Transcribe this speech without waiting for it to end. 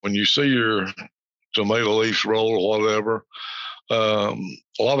when you see your tomato leaves roll or whatever, a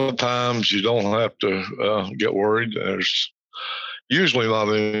lot of times you don't have to get worried. There's usually not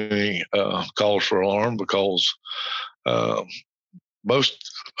any cause for alarm because uh, most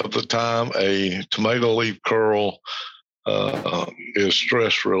of the time a tomato leaf curl is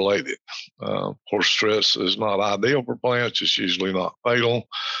stress related. Of course, stress is not ideal for plants. It's usually not fatal.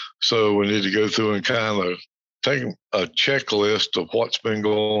 So we need to go through and kind of take a checklist of what's been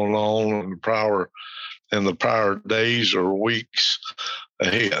going on in the prior days or weeks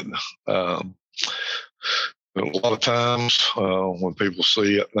ahead. A lot of times when people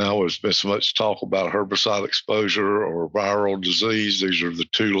see it now, there's been so much talk about herbicide exposure or viral disease. These are the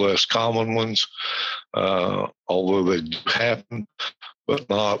two less common ones, although they do happen, but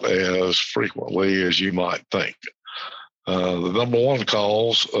not as frequently as you might think. The number one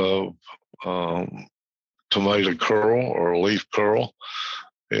cause of tomato curl or leaf curl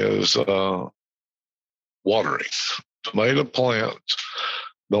is watering. Tomato plants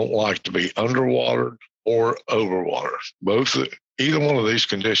don't like to be underwatered or overwatered. Either one of these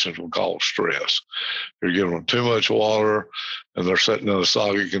conditions will cause stress. You're giving them too much water and they're sitting in a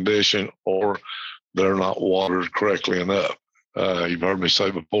soggy condition, or they're not watered correctly enough. You've heard me say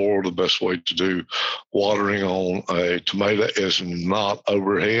before, the best way to do watering on a tomato is not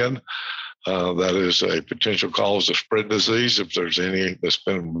overhead. That is a potential cause of spread disease if there's any that's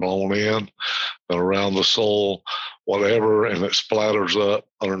been blown in and around the soil, whatever, and it splatters up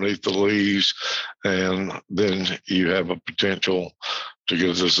underneath the leaves, and then you have a potential to get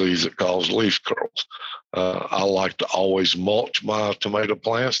a disease that causes leaf curls. I like to always mulch my tomato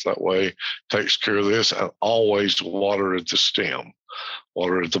plants. That way it takes care of this, and always water at the stem.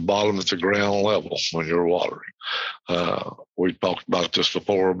 Water at the bottom at the ground level when you're watering. We talked about this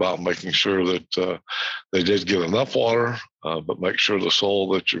before about making sure that they did get enough water, but make sure the soil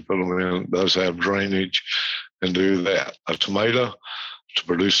that you put them in does have drainage, and do that. A tomato, to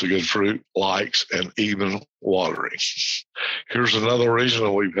produce a good fruit, likes an even watering. Here's another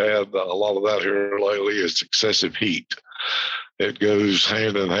reason we've had a lot of that here lately is excessive heat. It goes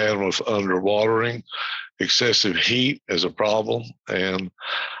hand in hand with underwatering. Excessive heat is a problem, and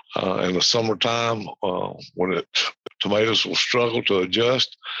in the summertime, when tomatoes will struggle to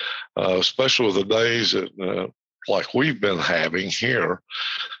adjust, especially with the days that, like we've been having here,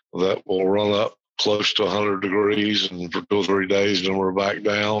 that will run up close to 100 degrees, and for 2 or 3 days, then we're back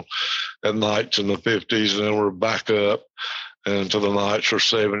down. At nights in the 50s, and then we're back up, and to the nights are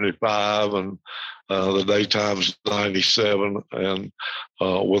 75, and the daytime's 97, and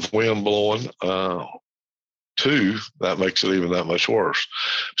with wind blowing, too, that makes it even that much worse.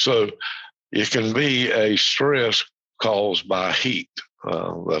 So it can be a stress caused by heat.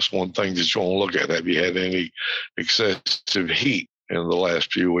 That's one thing that you want to look at. Have you had any excessive heat in the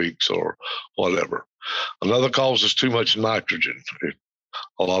last few weeks or whatever? Another cause is too much nitrogen.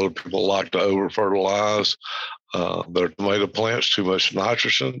 A lot of people like to over-fertilize their tomato plants. Too much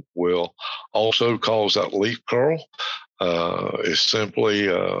nitrogen will also cause that leaf curl. It's simply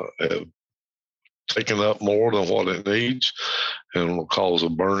taking up more than what it needs, and will cause a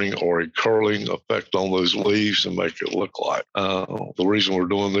burning or a curling effect on those leaves and make it look like. The reason we're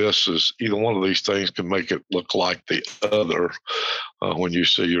doing this is either one of these things can make it look like the other when you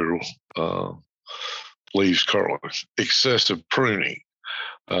see your leaves curling. Excessive pruning.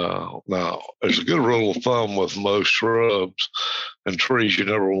 Now, there's a good rule of thumb with most shrubs and trees. You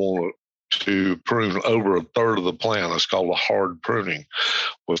never want to prune over a third of the plant. It's called a hard pruning.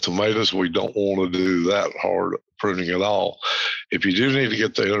 With tomatoes, we don't want to do that hard pruning at all. If you do need to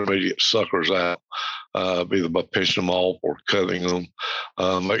get the intermediate suckers out, either by pinching them off or cutting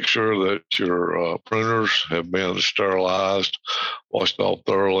them, make sure that your pruners have been sterilized, washed off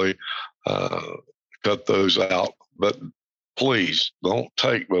thoroughly, cut those out. But please don't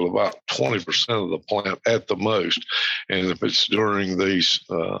take but about 20% of the plant at the most. And if it's during these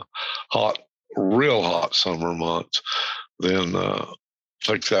real hot summer months, then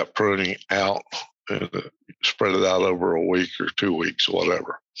take that pruning out and spread it out over a week or 2 weeks,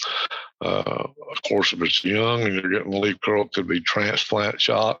 whatever. Of course, if it's young and you're getting leaf curl, it could be transplant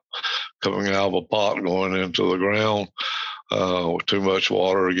shot coming out of a pot going into the ground with too much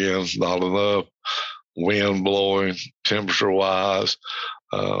water, again, not enough. Wind blowing, temperature-wise,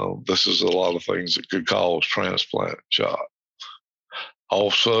 this is a lot of things that could cause transplant shot.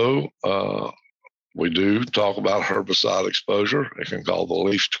 Also, we do talk about herbicide exposure. It can cause the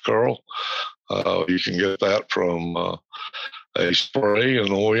leaves to curl. You can get that from a spray in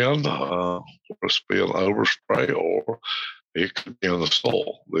the wind, or it's be an overspray, or it could be in the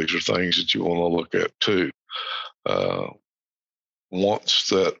soil. These are things that you want to look at too. once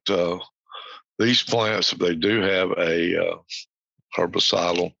that these plants, if they do have a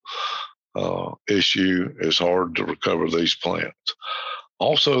herbicidal issue, it's hard to recover these plants.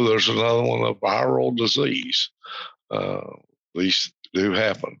 Also, there's another one, a viral disease. These do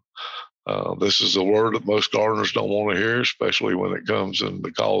happen. This is a word that most gardeners don't want to hear, especially when it comes in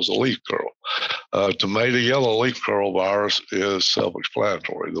the cause of leaf curl. Tomato yellow leaf curl virus is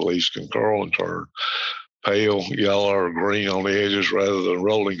self-explanatory. The leaves can curl and turn pale yellow or green on the edges rather than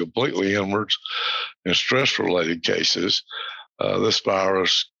rolling completely inwards. In stress-related cases, this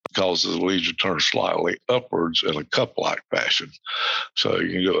virus causes the leaves to turn slightly upwards in a cup-like fashion. So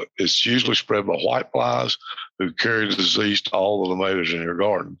you can do it. It's usually spread by whiteflies who carry the disease to all the tomatoes in your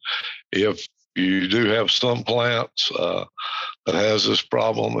garden. If you do have some plants that has this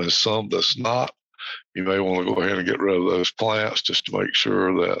problem and some that's not, you may want to go ahead and get rid of those plants just to make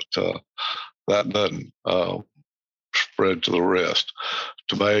sure that that doesn't spread to the rest.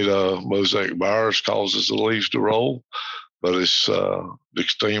 Tomato mosaic virus causes the leaves to roll, but it's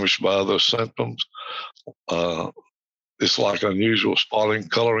extinguished by other symptoms. It's like unusual spotting,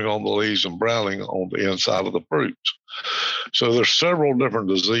 coloring on the leaves, and browning on the inside of the fruits. So there's several different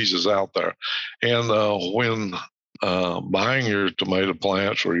diseases out there. And when buying your tomato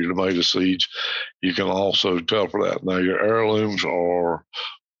plants or your tomato seeds, you can also tell for that. Now, your heirlooms are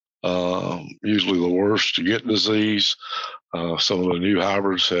usually the worst to get disease. Some of the new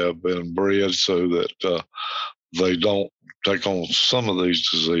hybrids have been bred so that they don't take on some of these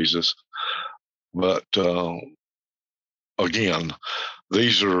diseases. But again,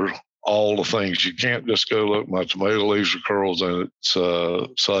 these are all the things. You can't just go, look, my tomato leaves are curls and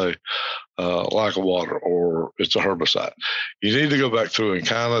it's, say, lack of water or it's a herbicide. You need to go back through and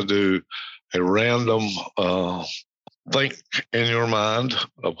kind of do a random think in your mind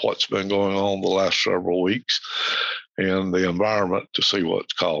of what's been going on the last several weeks and the environment to see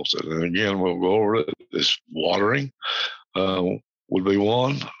what's caused it. And again, we'll go over it. This watering would be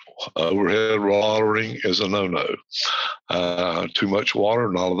one. Overhead watering is a no-no. Too much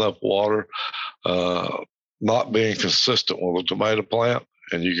water, not enough water, not being consistent with a tomato plant,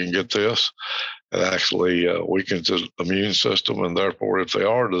 and you can get this. It actually weakens the immune system, and therefore, if they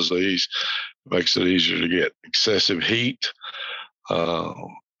are diseased, it makes it easier to get. Excessive heat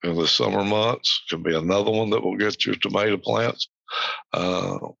in the summer months can be another one that will get your tomato plants.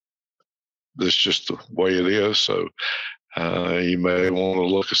 That's just the way it is. So you may want to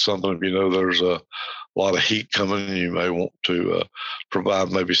look at something if you know there's a lot of heat coming. You may want to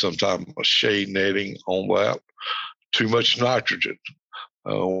provide maybe some type of shade netting on that. Too much nitrogen.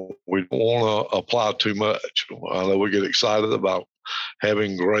 We don't want to apply too much. I know we get excited about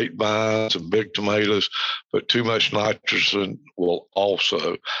having grapevines and big tomatoes, but too much nitrogen will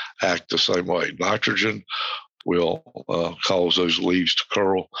also act the same way. Nitrogen will cause those leaves to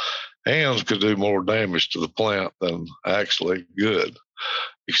curl and could do more damage to the plant than actually good.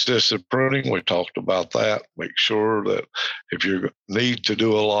 Excessive pruning, we talked about that. Make sure that if you need to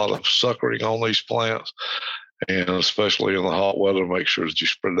do a lot of suckering on these plants, and especially in the hot weather, make sure that you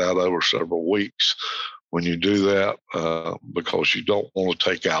spread it out over several weeks when you do that, because you don't want to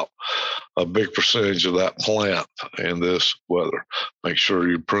take out a big percentage of that plant in this weather. Make sure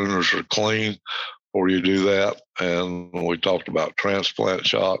your pruners are clean before you do that. And we talked about transplant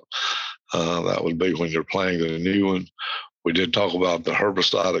shock. That would be when you're planting a new one. We did talk about the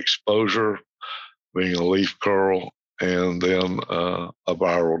herbicide exposure being a leaf curl and then a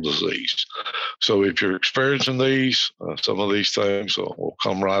viral disease. So if you're experiencing these, some of these things will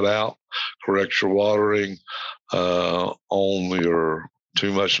come right out. Correct your watering on your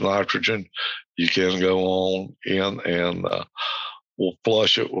too much nitrogen. You can go on in and we'll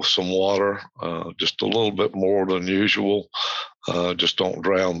flush it with some water, just a little bit more than usual. Just don't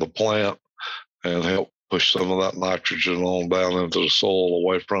drown the plant and help push some of that nitrogen on down into the soil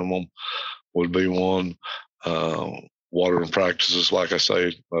away from them would be one. Watering practices, like I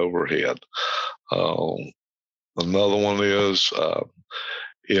say, overhead. Another one is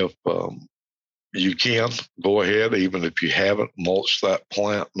if you can go ahead, even if you haven't mulched that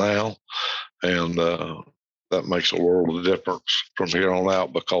plant now, and that makes a world of difference from here on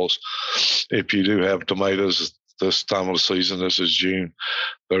out, because if you do have tomatoes this time of the season, this is June,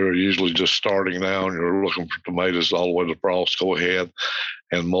 they're usually just starting now and you're looking for tomatoes all the way to frost, go ahead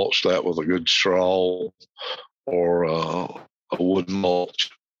and mulch that with a good straw or a wooden mulch,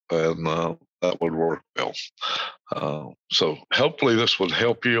 and that would work well. So hopefully this would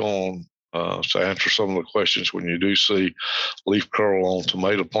help you on to answer some of the questions when you do see leaf curl on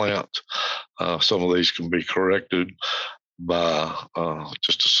tomato plants. Some of these can be corrected by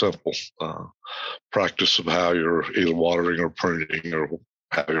just a simple practice of how you're either watering or pruning or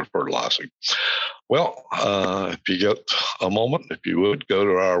how you're fertilizing. Well, if you get a moment, if you would, go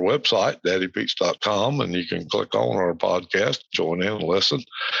to our website, daddypete's.com, and you can click on our podcast, join in and listen.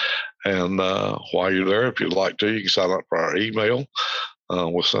 And while you're there, if you'd like to, you can sign up for our email.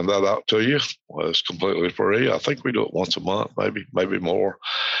 We'll send that out to you. Well, it's completely free. I think we do it once a month, maybe more.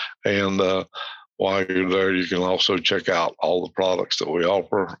 And while you're there, you can also check out all the products that we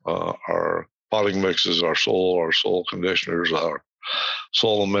offer, our potting mixes, our soil conditioners, our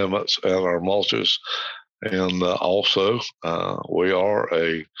soil amendments, and our mulches. And also, we are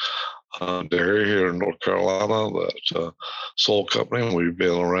a dairy here in North Carolina that's a soil company. We've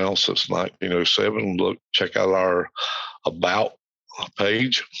been around since 1907. Check out our About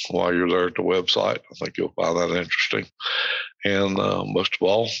page while you're there at the website. I think you'll find that interesting. And most of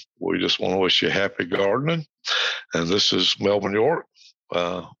all, we just want to wish you happy gardening. And this is Melvin York.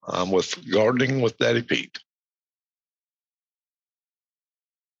 I'm with Gardening with Daddy Pete.